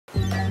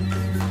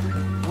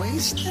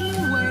wasting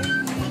away.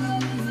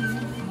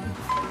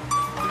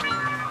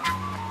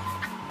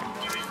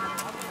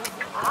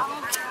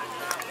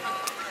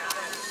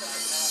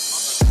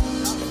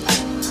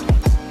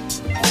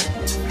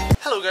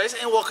 Hello guys,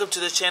 and welcome to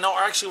the channel, or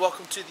actually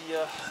welcome to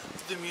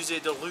the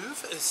Musée du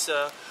Louvre. It's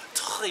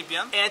très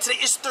bien. And today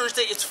is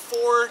Thursday. It's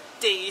 4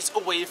 days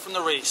away from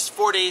the race.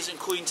 4 days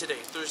including today.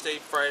 Thursday,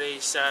 Friday,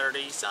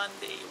 Saturday,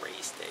 Sunday,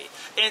 race day.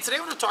 And today I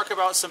want to talk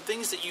about some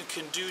things that you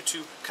can do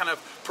to kind of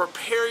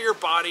prepare your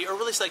body, or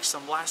really like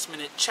some last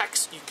minute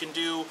checks you can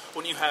do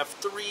when you have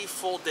 3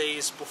 full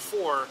days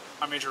before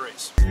a major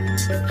race.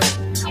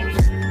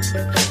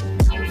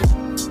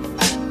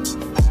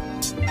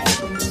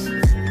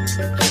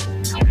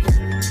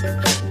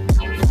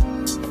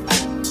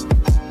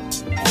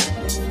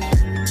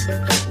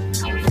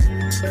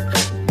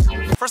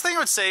 First thing I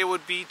would say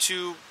would be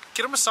to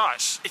get a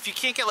massage. If you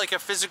can't get like a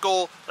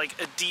physical, like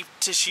a deep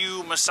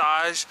tissue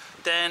massage,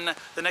 then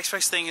the next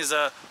best thing is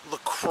a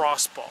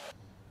lacrosse ball.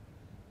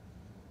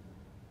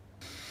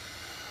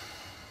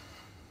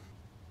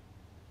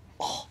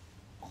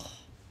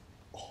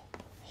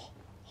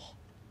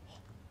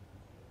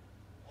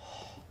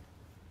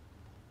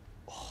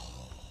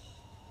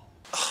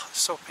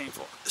 So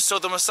painful. So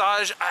the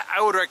massage,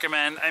 I would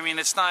recommend. I mean,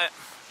 it's not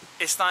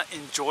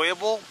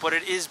enjoyable, but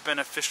it is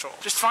beneficial.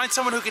 Just find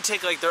someone who can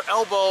take like their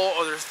elbow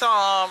or their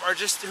thumb, or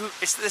just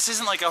this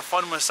isn't like a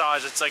fun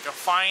massage. It's like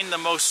find the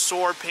most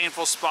sore,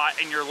 painful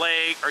spot in your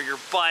leg or your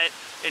butt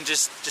and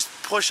just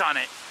push on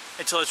it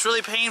until it's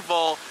really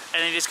painful,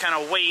 and then just kind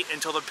of wait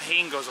until the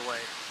pain goes away.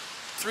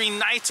 3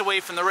 nights away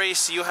from the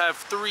race, you have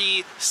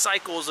 3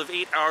 cycles of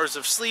 8 hours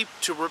of sleep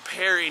to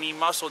repair any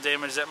muscle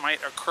damage that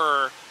might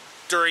occur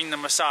during the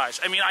massage.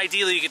 I mean,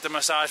 ideally you get the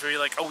massage where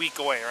you're like a week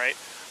away, right?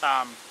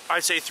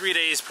 I'd say 3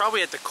 days,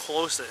 probably at the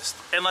closest,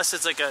 unless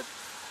it's like a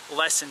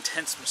less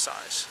intense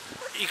massage.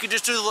 You could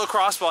just do the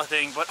lacrosse ball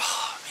thing, but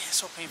oh man, it's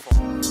so painful.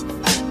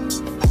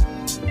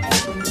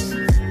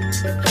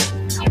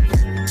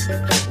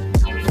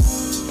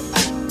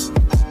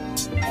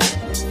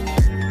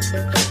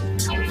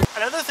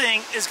 Another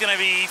thing is gonna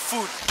be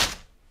food.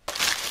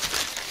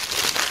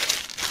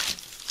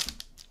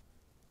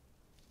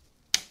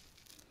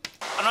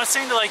 I'm not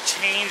saying to like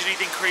change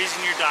anything crazy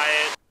in your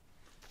diet.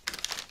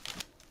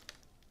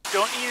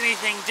 Don't eat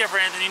anything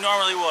different than you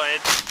normally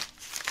would.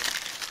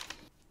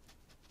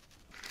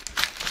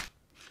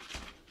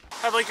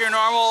 Have like the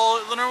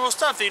normal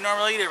stuff that you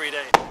normally eat every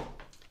day.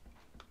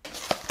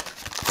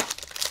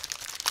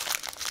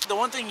 The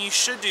one thing you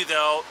should do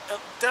though,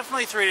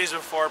 definitely 3 days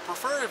before,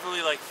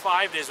 preferably like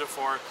 5 days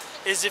before,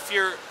 is if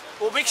you're,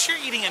 well, make sure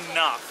you're eating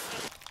enough.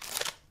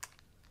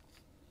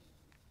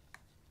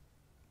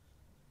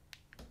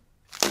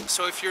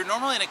 So if you're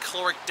normally in a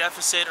caloric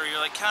deficit, or you're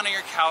like counting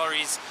your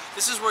calories,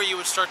 this is where you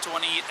would start to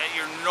want to eat at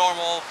your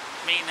normal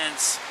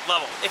maintenance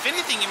level. If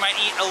anything, you might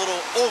eat a little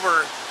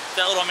over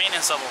that little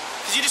maintenance level,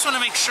 because you just want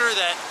to make sure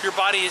that your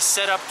body is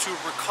set up to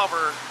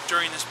recover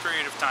during this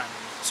period of time.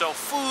 So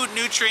food,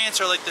 nutrients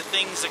are like the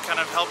things that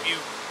kind of help you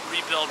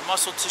rebuild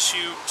muscle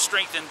tissue,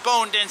 strengthen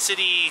bone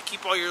density,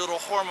 keep all your little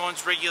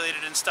hormones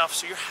regulated and stuff,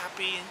 so you're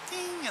happy and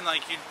ding, and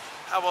like you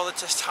have all the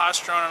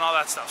testosterone and all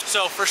that stuff.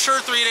 So for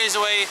sure 3 days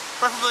away,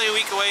 preferably a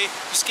week away,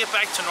 just get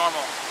back to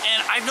normal.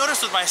 And I've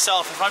noticed with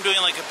myself, if I'm doing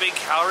like a big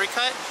calorie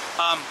cut,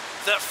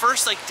 that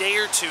first like day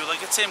or two, like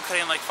let's say I'm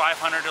cutting like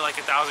 500 to like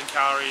 1,000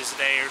 calories a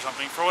day or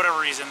something, for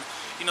whatever reason,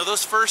 you know,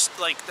 those first,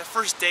 like the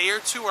first day or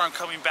two where I'm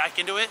coming back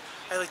into it,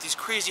 I have like these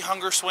crazy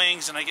hunger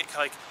swings, and I get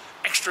like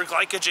extra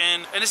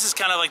glycogen. And this has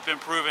kind of like been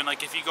proven,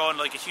 like if you go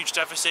into like a huge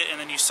deficit and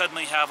then you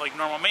suddenly have like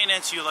normal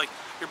maintenance, you like,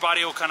 your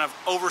body will kind of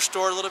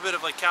overstore a little bit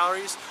of like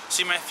calories,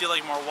 so you might feel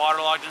like more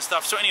waterlogged and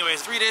stuff. So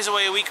anyways, 3 days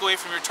away, a week away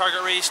from your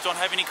target race, don't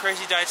have any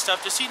crazy diet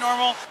stuff, just eat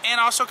normal, and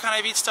also kind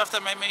of eat stuff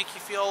that might make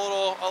you feel a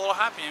little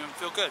happy and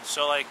feel good.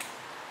 So like,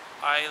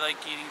 I like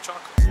eating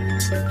chocolate.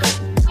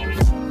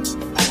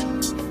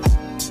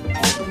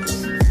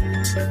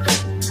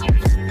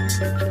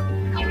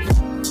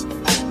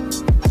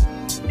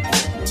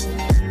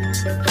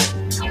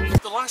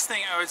 The last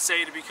thing I would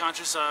say to be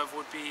conscious of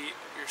would be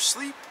your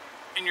sleep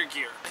and your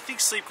gear. I think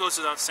sleep goes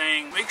without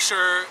saying. Make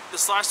sure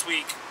this last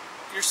week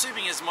you're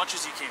sleeping as much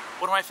as you can.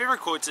 One of my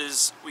favorite quotes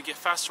is, "We get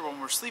faster when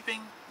we're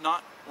sleeping,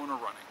 not when we're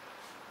running."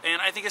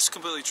 And I think it's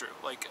completely true.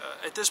 Like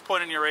at this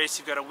point in your race,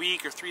 you've got a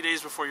week or 3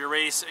 days before your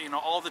race, you know,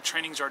 all the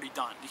training's already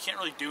done. You can't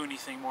really do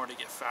anything more to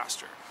get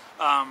faster.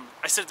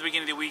 I said at the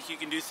beginning of the week, you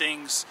can do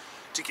things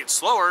to get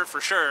slower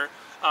for sure.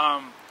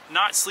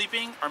 Not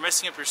sleeping or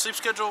messing up your sleep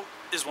schedule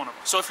is one of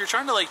them. So if you're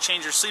trying to like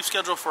change your sleep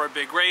schedule for a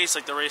big race,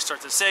 like the race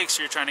starts at 6,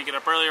 so you're trying to get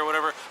up early or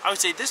whatever, I would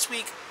say this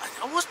week,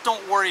 almost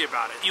don't worry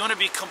about it. You want to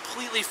be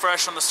completely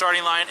fresh on the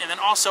starting line. And then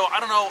also, I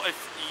don't know if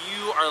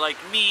you are like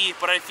me,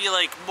 but I feel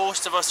like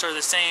most of us are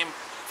the same.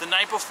 The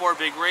night before a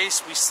big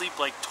race, we sleep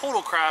like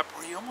total crap,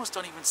 or you almost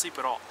don't even sleep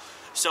at all.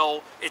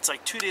 So it's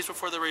like 2 days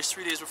before the race,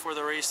 3 days before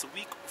the race, the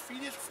week, 3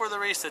 days before the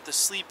race that the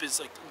sleep is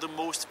like the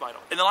most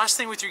vital. And the last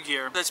thing with your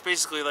gear, that's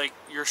basically like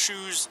your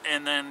shoes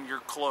and then your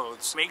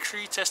clothes. Make sure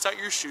you test out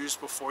your shoes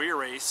before your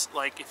race.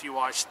 Like if you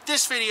watch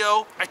this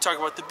video, I talk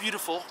about the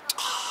beautiful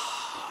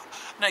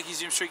Nike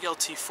Zoom Streak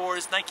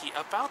LT4s. Nike,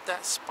 about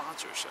that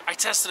sponsorship. I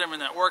tested them in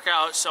that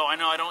workout, so I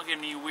know I don't get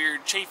any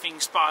weird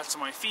chafing spots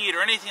on my feet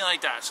or anything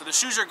like that. So the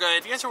shoes are good.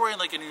 If you guys are wearing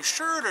like a new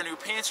shirt or new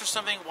pants or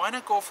something, why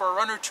not go for a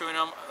run or two in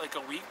them like a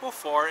week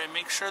before and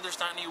make sure there's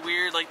not any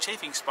weird like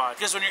chafing spots?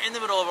 Because when you're in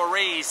the middle of a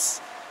race,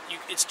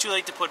 it's too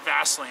late to put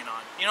Vaseline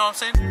on. You know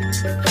what I'm saying?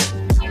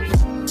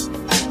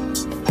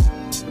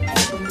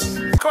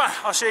 Come on,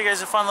 I'll show you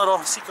guys a fun little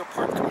secret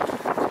park.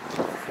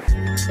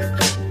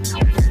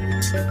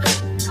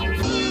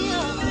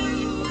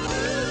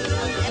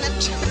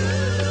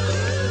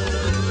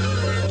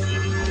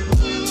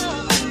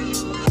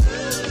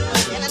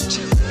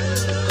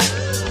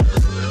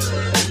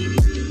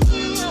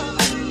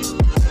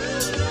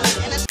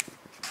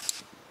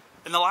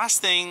 And the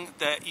last thing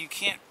that you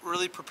can't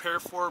really prepare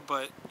for,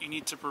 but you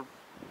need to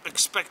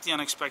expect the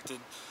unexpected,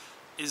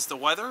 is the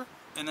weather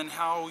and then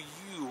how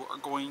you are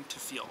going to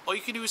feel. All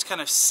you can do is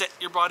kind of set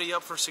your body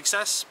up for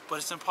success, but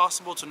it's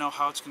impossible to know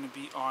how it's going to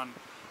be on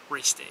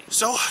race day.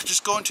 So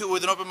just go into it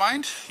with an open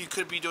mind. You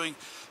could be doing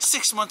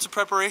 6 months of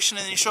preparation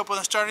and then you show up on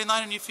the starting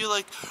line and you feel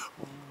like,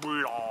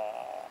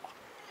 oh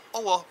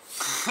well.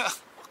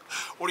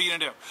 What are you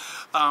gonna do?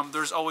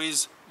 There's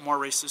always more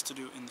races to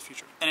do in the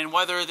future. And in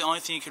weather, the only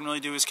thing you can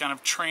really do is kind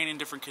of train in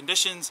different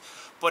conditions.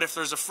 But if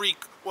there's a freak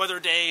weather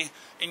day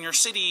in your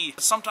city,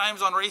 sometimes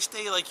on race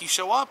day, like you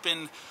show up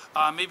and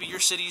maybe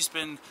your city's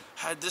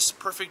had this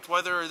perfect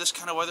weather or this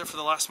kind of weather for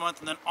the last month,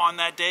 and then on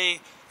that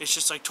day, it's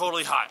just like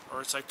totally hot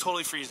or it's like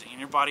totally freezing and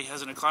your body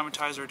hasn't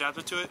acclimatized or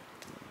adapted to it.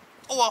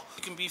 Oh well,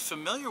 you can be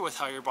familiar with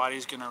how your body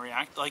is going to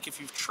react, like if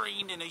you've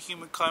trained in a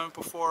humid climate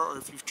before or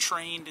if you've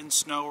trained in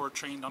snow or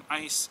trained on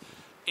ice.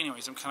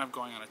 Anyways, I'm kind of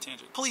going on a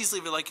tangent. Please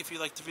leave a like if you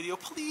liked the video.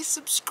 Please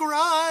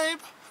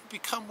subscribe.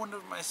 Become one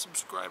of my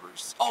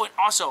subscribers. Oh, and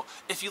also,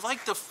 if you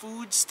like the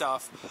food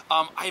stuff,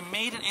 I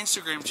made an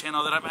Instagram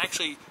channel that I'm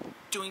actually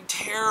doing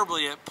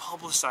terribly at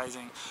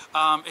publicizing.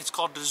 It's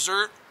called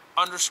dessert_run,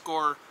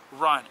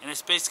 and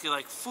it's basically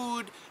like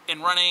food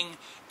and running,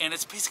 and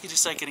it's basically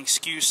just like an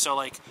excuse. So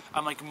like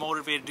I'm like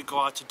motivated to go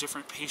out to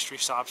different pastry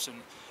shops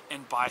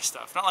and buy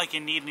stuff. Not like you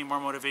need any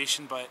more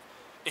motivation, but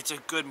it's a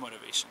good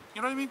motivation.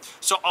 You know what I mean?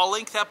 So I'll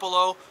link that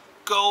below.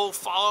 Go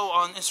follow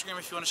on Instagram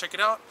if you want to check it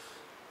out.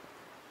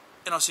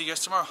 And I'll see you guys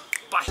tomorrow.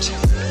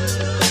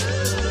 Bye.